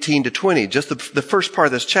 9:18 to 20, just the first part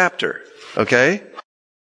of this chapter, okay?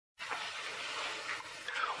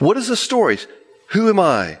 What is the story? Who am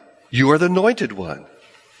I? You are the anointed one.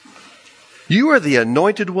 You are the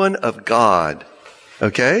anointed one of God.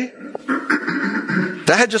 Okay?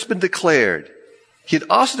 That had just been declared. He had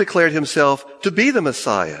also declared himself to be the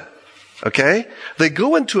Messiah. Okay? They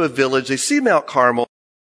go into a village, they see Mount Carmel.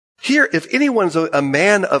 Here, if anyone's a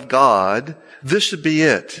man of God, this should be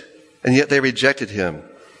it. And yet they rejected him.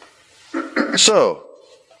 So,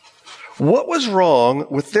 what was wrong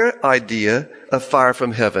with their idea of fire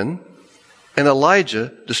from heaven and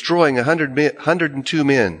Elijah destroying 102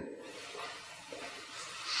 men?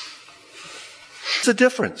 What's the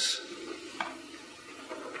difference?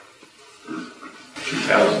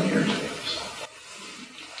 2,000 years.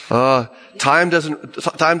 Time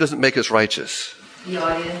doesn't make us righteous. The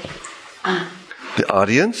audience. The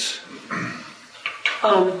audience?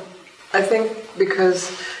 I think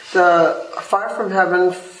because the fire from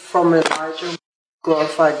heaven from Elijah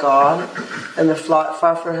glorified God, and the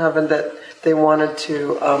fire from heaven that they wanted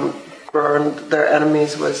to burn their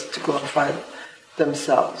enemies was to glorify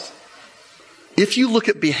themselves. If you look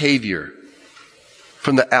at behavior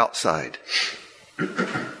from the outside,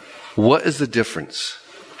 what is the difference?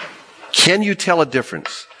 Can you tell a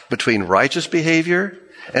difference between righteous behavior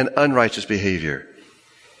and unrighteous behavior?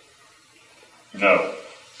 No.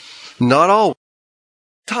 Not always.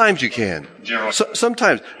 Sometimes you can.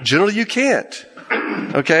 Sometimes. Generally you can't.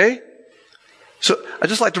 Okay? So I'd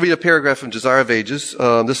just like to read a paragraph from Desire of Ages.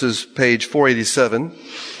 This is page 487.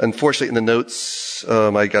 Unfortunately, in the notes,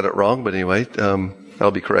 I got it wrong, but anyway,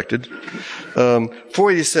 I'll be corrected.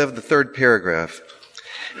 487, the third paragraph.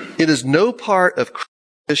 It is no part of Christ's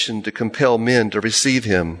mission to compel men to receive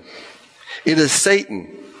him. It is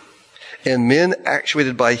Satan and men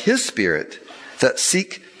actuated by his spirit that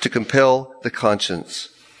seek to compel the conscience.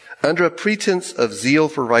 Under a pretense of zeal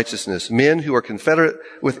for righteousness, men who are confederate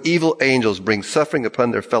with evil angels bring suffering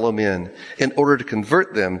upon their fellow men in order to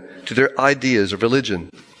convert them to their ideas of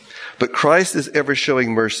religion. But Christ is ever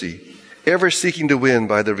showing mercy, ever seeking to win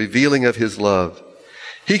by the revealing of his love.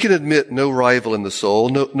 He can admit no rival in the soul,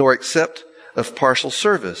 nor accept of partial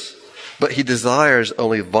service, but he desires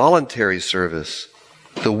only voluntary service,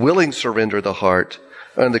 the willing surrender of the heart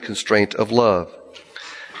under the constraint of love.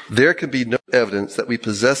 There can be no evidence that we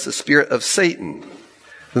possess the spirit of Satan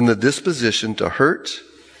than the disposition to hurt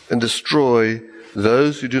and destroy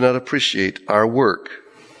those who do not appreciate our work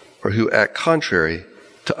or who act contrary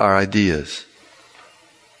to our ideas.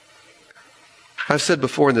 I've said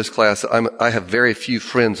before in this class, I have very few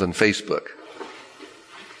friends on Facebook.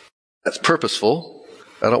 That's purposeful.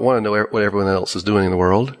 I don't want to know what everyone else is doing in the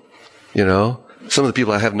world. You know, some of the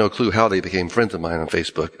people I have no clue how they became friends of mine on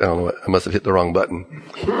Facebook. I don't know. I must have hit the wrong button.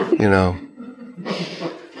 You know.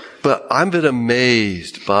 But I've been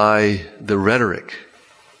amazed by the rhetoric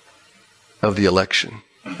of the election.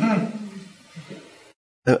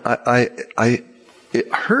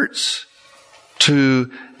 It hurts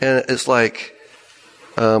to, and it's like,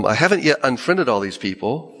 I haven't yet unfriended all these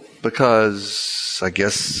people because I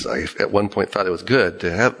guess I at one point thought it was good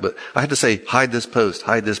to have, but I had to say, hide this post,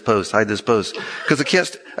 hide this post, hide this post,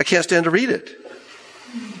 because I can't stand to read it.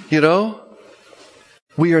 You know?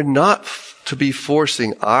 We are not to be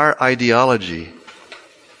forcing our ideology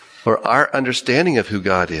or our understanding of who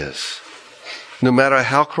God is, no matter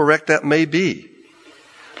how correct that may be.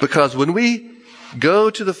 Because when we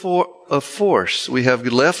go to the force, we have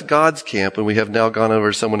left God's camp and we have now gone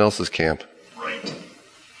over to someone else's camp. Right.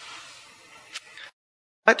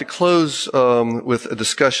 I'd like to close with a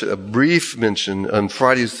discussion, a brief mention on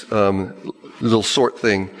Friday's little short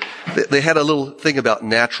thing. They had a little thing about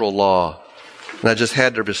natural law, and I just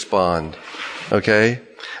had to respond. Okay?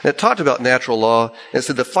 And it talked about natural law, and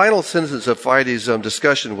said the final sentence of Friday's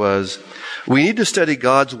discussion was, we need to study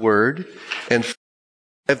God's Word and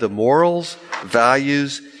the morals,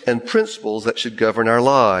 values, and principles that should govern our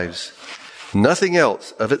lives. Nothing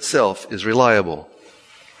else of itself is reliable.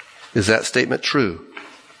 Is that statement true?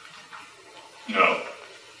 No.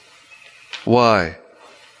 Why?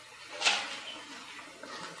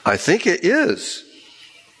 I think it is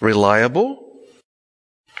reliable.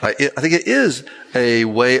 I think it is a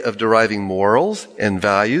way of deriving morals and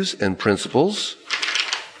values and principles.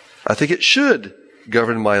 I think it should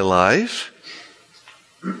govern my life.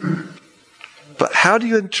 But how do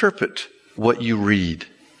you interpret what you read?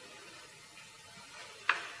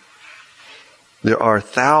 There are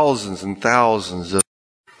thousands and thousands of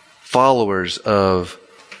followers of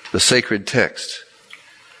the sacred text.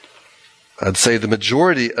 I'd say the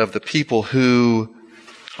majority of the people who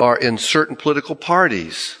are in certain political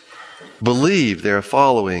parties believe they're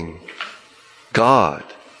following God.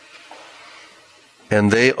 And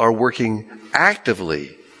they are working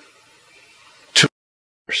actively to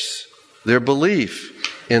enforce their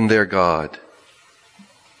belief in their God.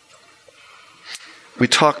 We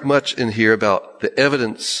talk much in here about the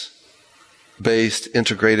evidence-based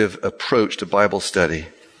integrative approach to Bible study.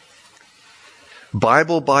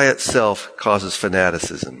 Bible by itself causes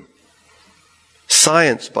fanaticism.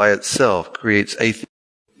 Science by itself creates atheism.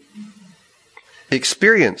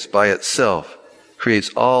 Experience by itself creates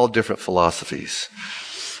all different philosophies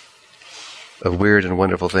of weird and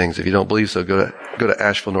wonderful things. If you don't believe so, go to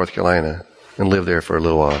Asheville, North Carolina, and live there for a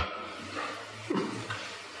little while.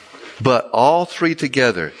 But all three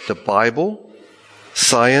together, the Bible,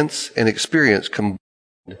 science, and experience combined,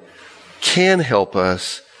 can help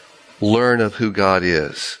us learn of who God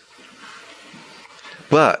is.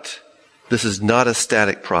 But this is not a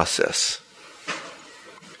static process.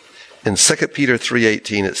 In 2 Peter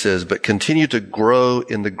 3:18 it says, but continue to grow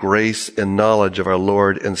in the grace and knowledge of our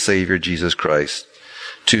Lord and Savior Jesus Christ.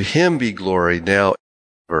 To him be glory now and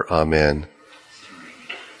forever. Amen.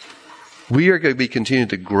 We are going to be continuing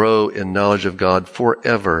to grow in knowledge of God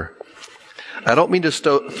forever. I don't mean to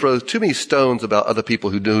throw too many stones about other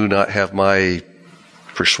people who do not have my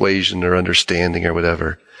persuasion or understanding or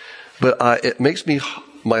whatever. But it makes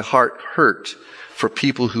my heart hurt for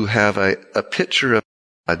people who have a picture of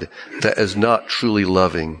God that is not truly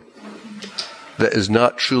loving, that is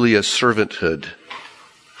not truly a servanthood,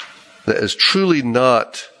 that is truly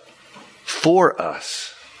not for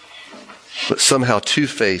us, but somehow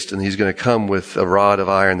two-faced, and he's going to come with a rod of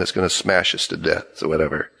iron that's going to smash us to death or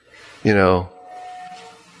whatever. You know,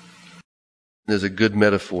 there's a good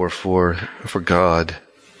metaphor for God.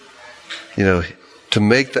 You know, to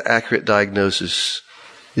make the accurate diagnosis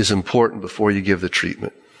is important before you give the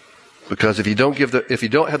treatment. Because if you don't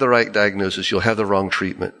have the right diagnosis, you'll have the wrong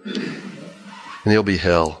treatment. And it'll be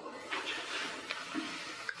hell.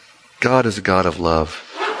 God is a God of love.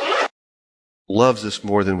 Loves us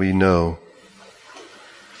more than we know.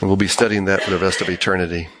 And we'll be studying that for the rest of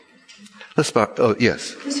eternity. Oh,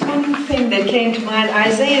 yes. Just one thing that came to mind.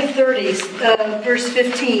 Isaiah 30, verse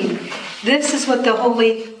 15. This is what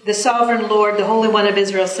the sovereign Lord, the Holy One of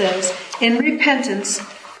Israel says. In repentance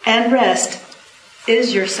and rest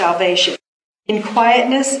is your salvation. In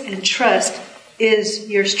quietness and trust is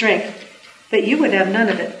your strength. But you would have none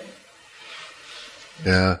of it.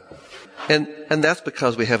 Yeah. And that's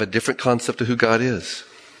because we have a different concept of who God is.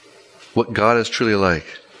 What God is truly like.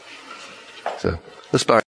 So, let's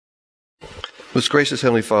bow. Most gracious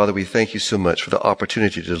Heavenly Father, we thank you so much for the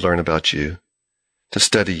opportunity to learn about you, to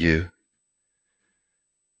study you.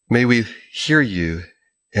 May we hear you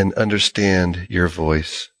and understand your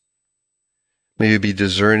voice. May we be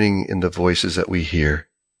discerning in the voices that we hear.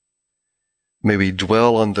 May we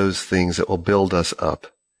dwell on those things that will build us up,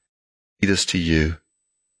 lead us to you.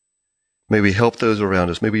 May we help those around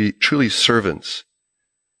us. May we be truly servants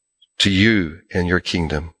to you and your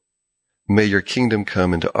kingdom. May your kingdom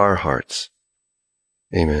come into our hearts.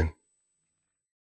 Amen.